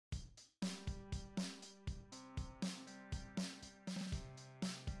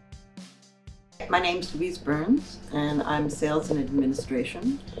my name's Louise Burns, and I'm sales and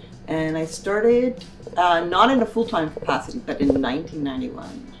administration. And I started not in a full-time capacity, but in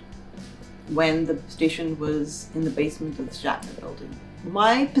 1991, when the station was in the basement of the Shatner building.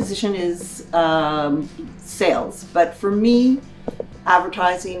 My position is sales, but for me,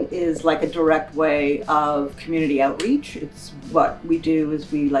 advertising is like a direct way of community outreach. It's what we do is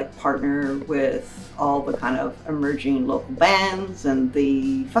we partner with all the kind of emerging local bands and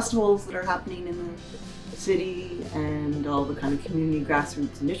the festivals that are happening in the city and all the kind of community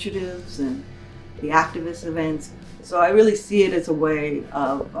grassroots initiatives and the activist events. So I really see it as a way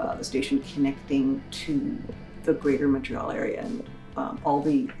of the station connecting to the greater Montreal area and all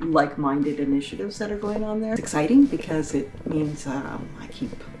the like-minded initiatives that are going on there. It's exciting because it means I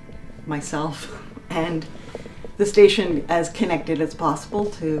keep myself and the station as connected as possible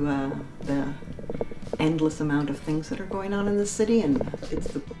to the endless amount of things that are going on in the city, and it's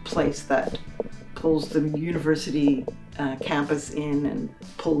the place that pulls the university campus in and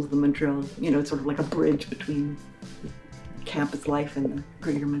pulls the Montreal, it's sort of like a bridge between campus life and the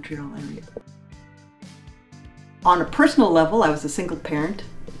greater Montreal area. On a personal level, I was a single parent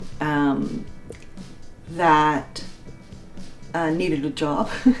that needed a job.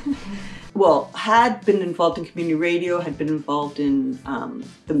 Well, had been involved in community radio, had been involved in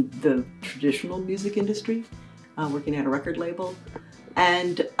the traditional music industry, working at a record label,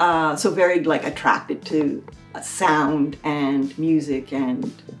 and so very attracted to sound and music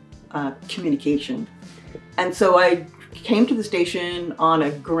and communication. And so I came to the station on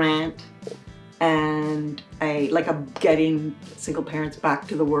a grant and a getting single parents back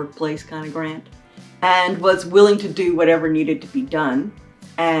to the workplace kind of grant, and was willing to do whatever needed to be done,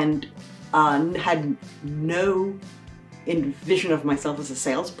 and had no vision of myself as a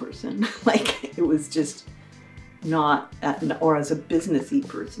salesperson. It was just not, or as a businessy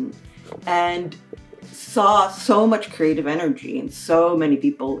person, and saw so much creative energy and so many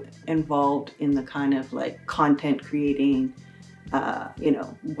people involved in the kind of content creating,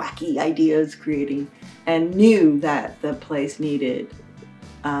 wacky ideas creating, and knew that the place needed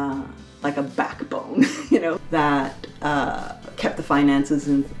a backbone, that kept the finances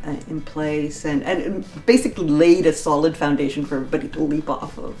in place and basically laid a solid foundation for everybody to leap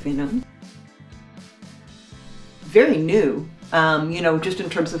off of, Very new, just in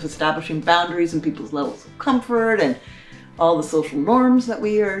terms of establishing boundaries and people's levels of comfort and all the social norms that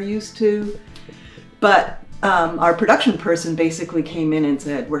we are used to. But our production person basically came in and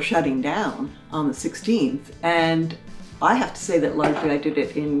said, we're shutting down on the 16th. And I have to say that largely I did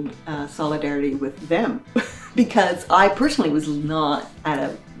it in solidarity with them because I personally was not at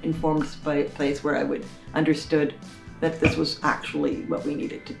an informed place where I would understood that this was actually what we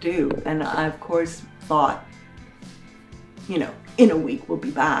needed to do. And I, of course, thought, in a week we'll be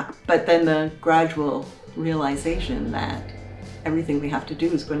back. But then the gradual realization that everything we have to do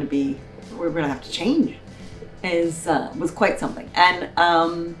is going to be, we're going to have to change, was quite something. And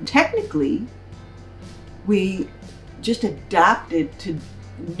technically, we just adapted to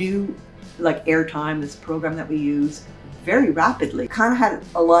new airtime, this program that we use, very rapidly. Kind of had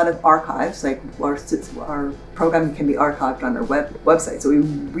a lot of archives, our program can be archived on our website. So we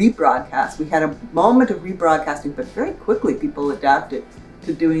rebroadcast. We had a moment of rebroadcasting, but very quickly people adapted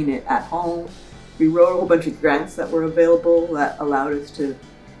to doing it at home. We wrote a whole bunch of grants that were available that allowed us to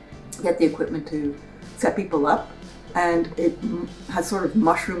get the equipment to set people up. And it has sort of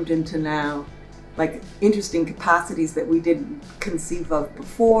mushroomed into now interesting capacities that we didn't conceive of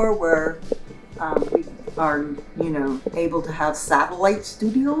before, where we are, able to have satellite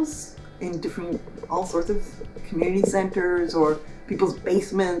studios in all sorts of community centers or people's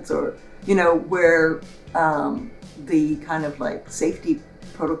basements, or, where the kind of safety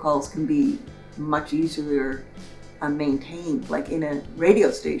protocols can be much easier maintained. In a radio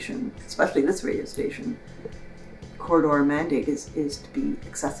station, especially this radio station, corridor mandate is to be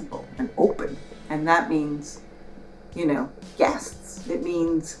accessible and open. And that means, guests, it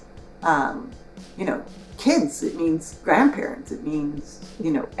means, kids, it means grandparents, it means,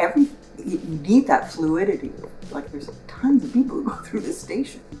 everything. You need that fluidity. There's tons of people who go through this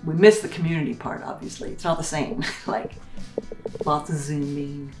station. We miss the community part, obviously. It's not the same. Lots of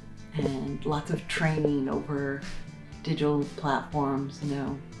Zooming and lots of training over digital platforms,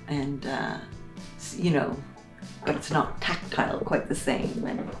 and, but it's not tactile quite the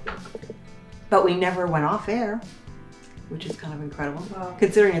same. But we never went off air, which is kind of incredible,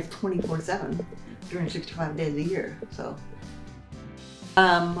 considering it's 24/7, 365 days a year. So,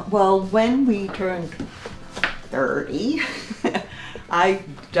 well, when we turned 30, I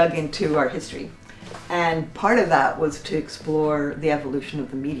dug into our history. And part of that was to explore the evolution of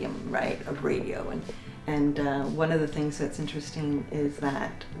the medium, right, of radio. And one of the things that's interesting is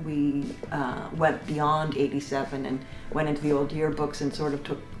that we went beyond 87 and went into the old yearbooks and sort of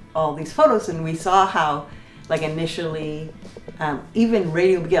took all these photos, and we saw how, like, initially, even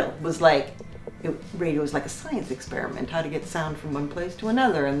Radio McGill was like, radio was like a science experiment, how to get sound from one place to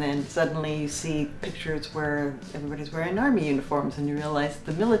another, and then suddenly you see pictures where everybody's wearing army uniforms and you realize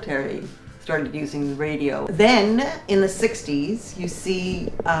the military started using the radio. Then in the 60s you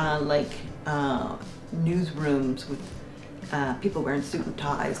see newsrooms with people wearing suit and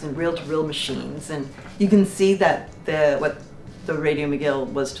ties and reel-to-reel machines, and you can see that what the Radio McGill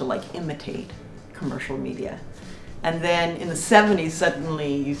was to like imitate commercial media. And then in the 70s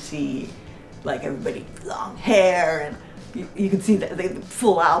suddenly you see like everybody long hair, and you can see that the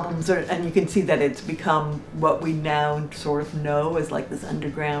full albums and you can see that it's become what we now sort of know as like this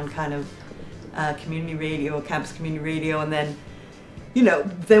underground kind of community radio, campus community radio. And then, you know,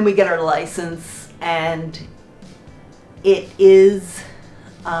 then we get our license, and it is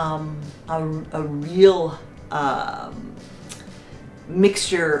a real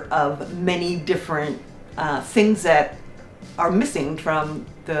mixture of many different things that are missing from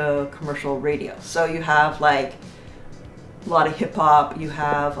the commercial radio. So you have like a lot of hip hop, you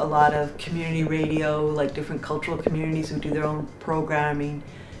have a lot of community radio, like different cultural communities who do their own programming.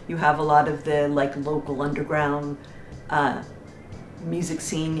 You have a lot of the like local underground music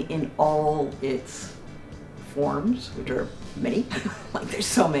scene in all its forms, which are many, like there's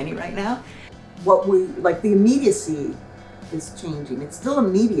so many right now. What we, like the immediacy is changing. It's still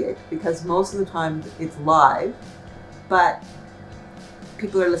immediate because most of the time it's live, but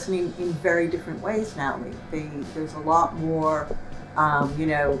people are listening in very different ways now. There's a lot more, you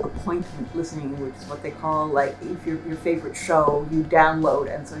know, appointment listening, which is what they call, like, if your favorite show, you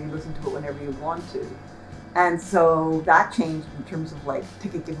download, and so you listen to it whenever you want to. And so that changed in terms of like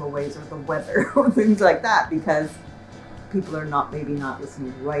ticket giveaways or the weather or things like that, because people are maybe not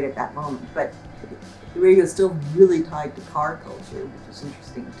listening right at that moment. But the radio is still really tied to car culture, which is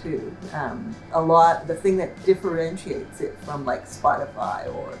interesting too. The thing that differentiates it from like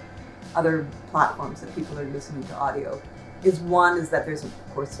Spotify or other platforms that people are listening to audio is, one, is that there's of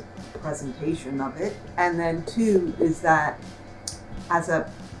course a presentation of it, and then two is that as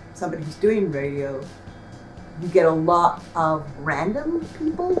somebody who's doing radio, you get a lot of random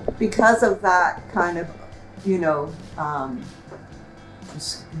people because of that kind of, you know,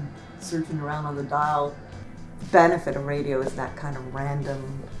 just searching around on the dial. The benefit of radio is that kind of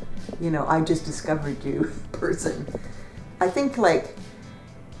random, you know, I just discovered you person. I think like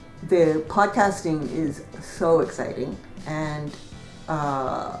the podcasting is so exciting, and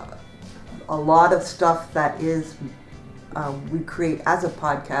a lot of stuff that is we create as a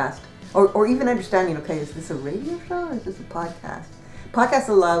podcast, or even understanding, okay, is this a radio show or is this a podcast? Podcasts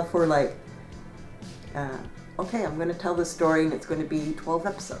allow for like, okay, I'm going to tell this story and it's going to be 12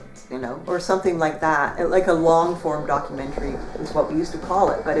 episodes, you know, or something like that. Like a long form documentary is what we used to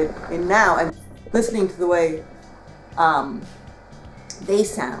call it. But in now, I'm listening to the way they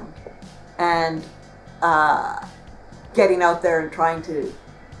sound, and getting out there and trying to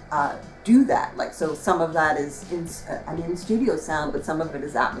do that. Like, so some of that is in studio sound, but some of it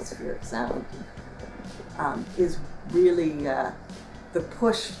is atmospheric sound. Is really the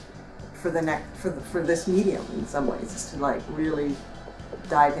push for this medium in some ways, is to like really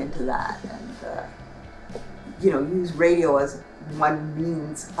dive into that and you know, use radio as one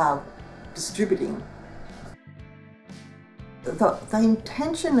means of distributing. The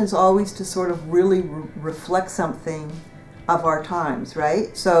intention is always to sort of really reflect something of our times,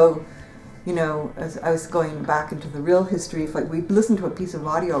 right? So, you know, as I was going back into the real history, if like we listen to a piece of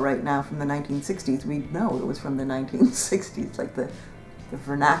audio right now from the 1960s, we know it was from the 1960s, like the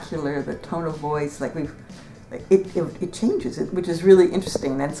vernacular, the tone of voice, like it changes, which is really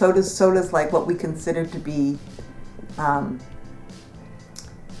interesting. And so does like what we consider to be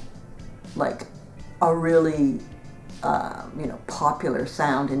like a really you know, popular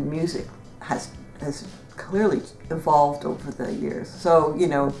sound in music has clearly evolved over the years. So, you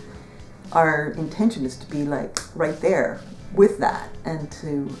know, our intention is to be like right there with that, and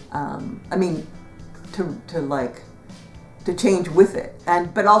to I mean to change with it,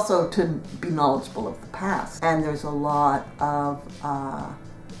 but also to be knowledgeable of the past. And there's a lot of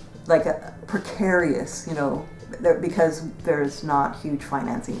like a precarious, you know, because there's not huge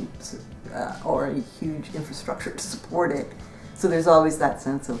financing or a huge infrastructure to support it. So there's always that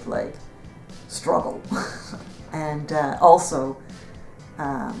sense of like struggle. And also,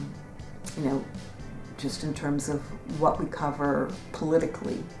 you know, just in terms of what we cover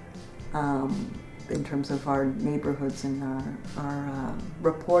politically, in terms of our neighborhoods and our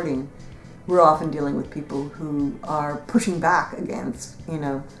reporting, we're often dealing with people who are pushing back against, you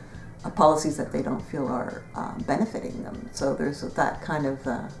know, policies that they don't feel are benefiting them. So there's that kind of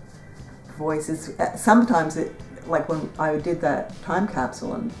voices. Sometimes it, like when I did that time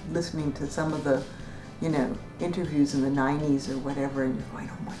capsule and listening to some of the, you know, interviews in the 90s or whatever, and you're going,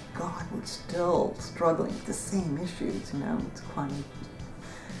 oh my God, we're still struggling with the same issues, you know, it's kind of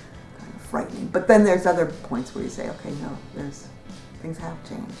frightening. But then there's other points where you say, okay, no, things have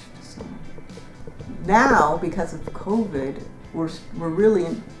changed. So now, because of COVID, we're really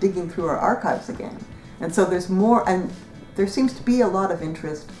digging through our archives again. And so there's more, and there seems to be a lot of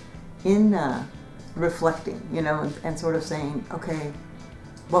interest in reflecting, you know, and sort of saying, okay,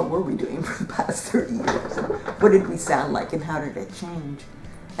 what were we doing for the past 30 years? And what did we sound like and how did it change?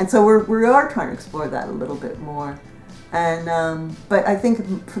 And so we are trying to explore that a little bit more. And but I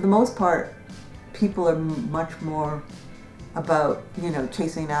think for the most part, people are much more about, you know,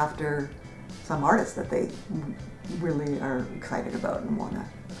 chasing after some artists that they really are excited about and want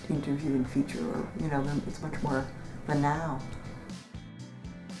to interview and feature, or, you know, it's much more the now.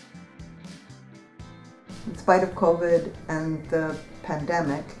 In spite of COVID and the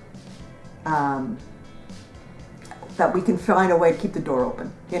pandemic, that we can find a way to keep the door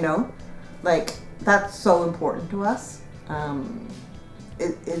open, you know? Like, that's so important to us,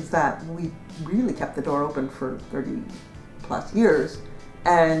 is that we really kept the door open for 30 plus years,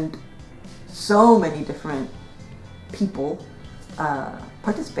 and so many different people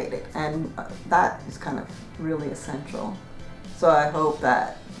participated, and that is kind of really essential. So I hope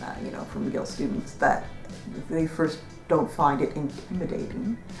that, you know, from McGill students, that they first don't find it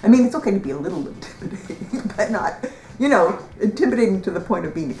intimidating. I mean, it's okay to be a little intimidating, but not, you know, intimidating to the point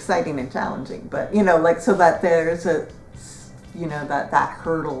of being exciting and challenging. But, you know, like, so that there's a, you know, that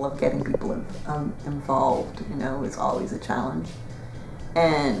hurdle of getting people involved, you know, is always a challenge.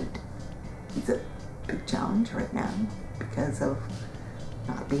 And it's a big challenge right now because of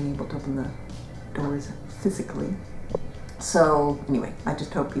not being able to open the doors physically. So anyway, I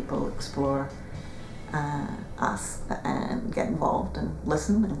just hope people explore us and get involved and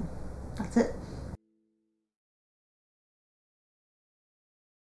listen, and that's it.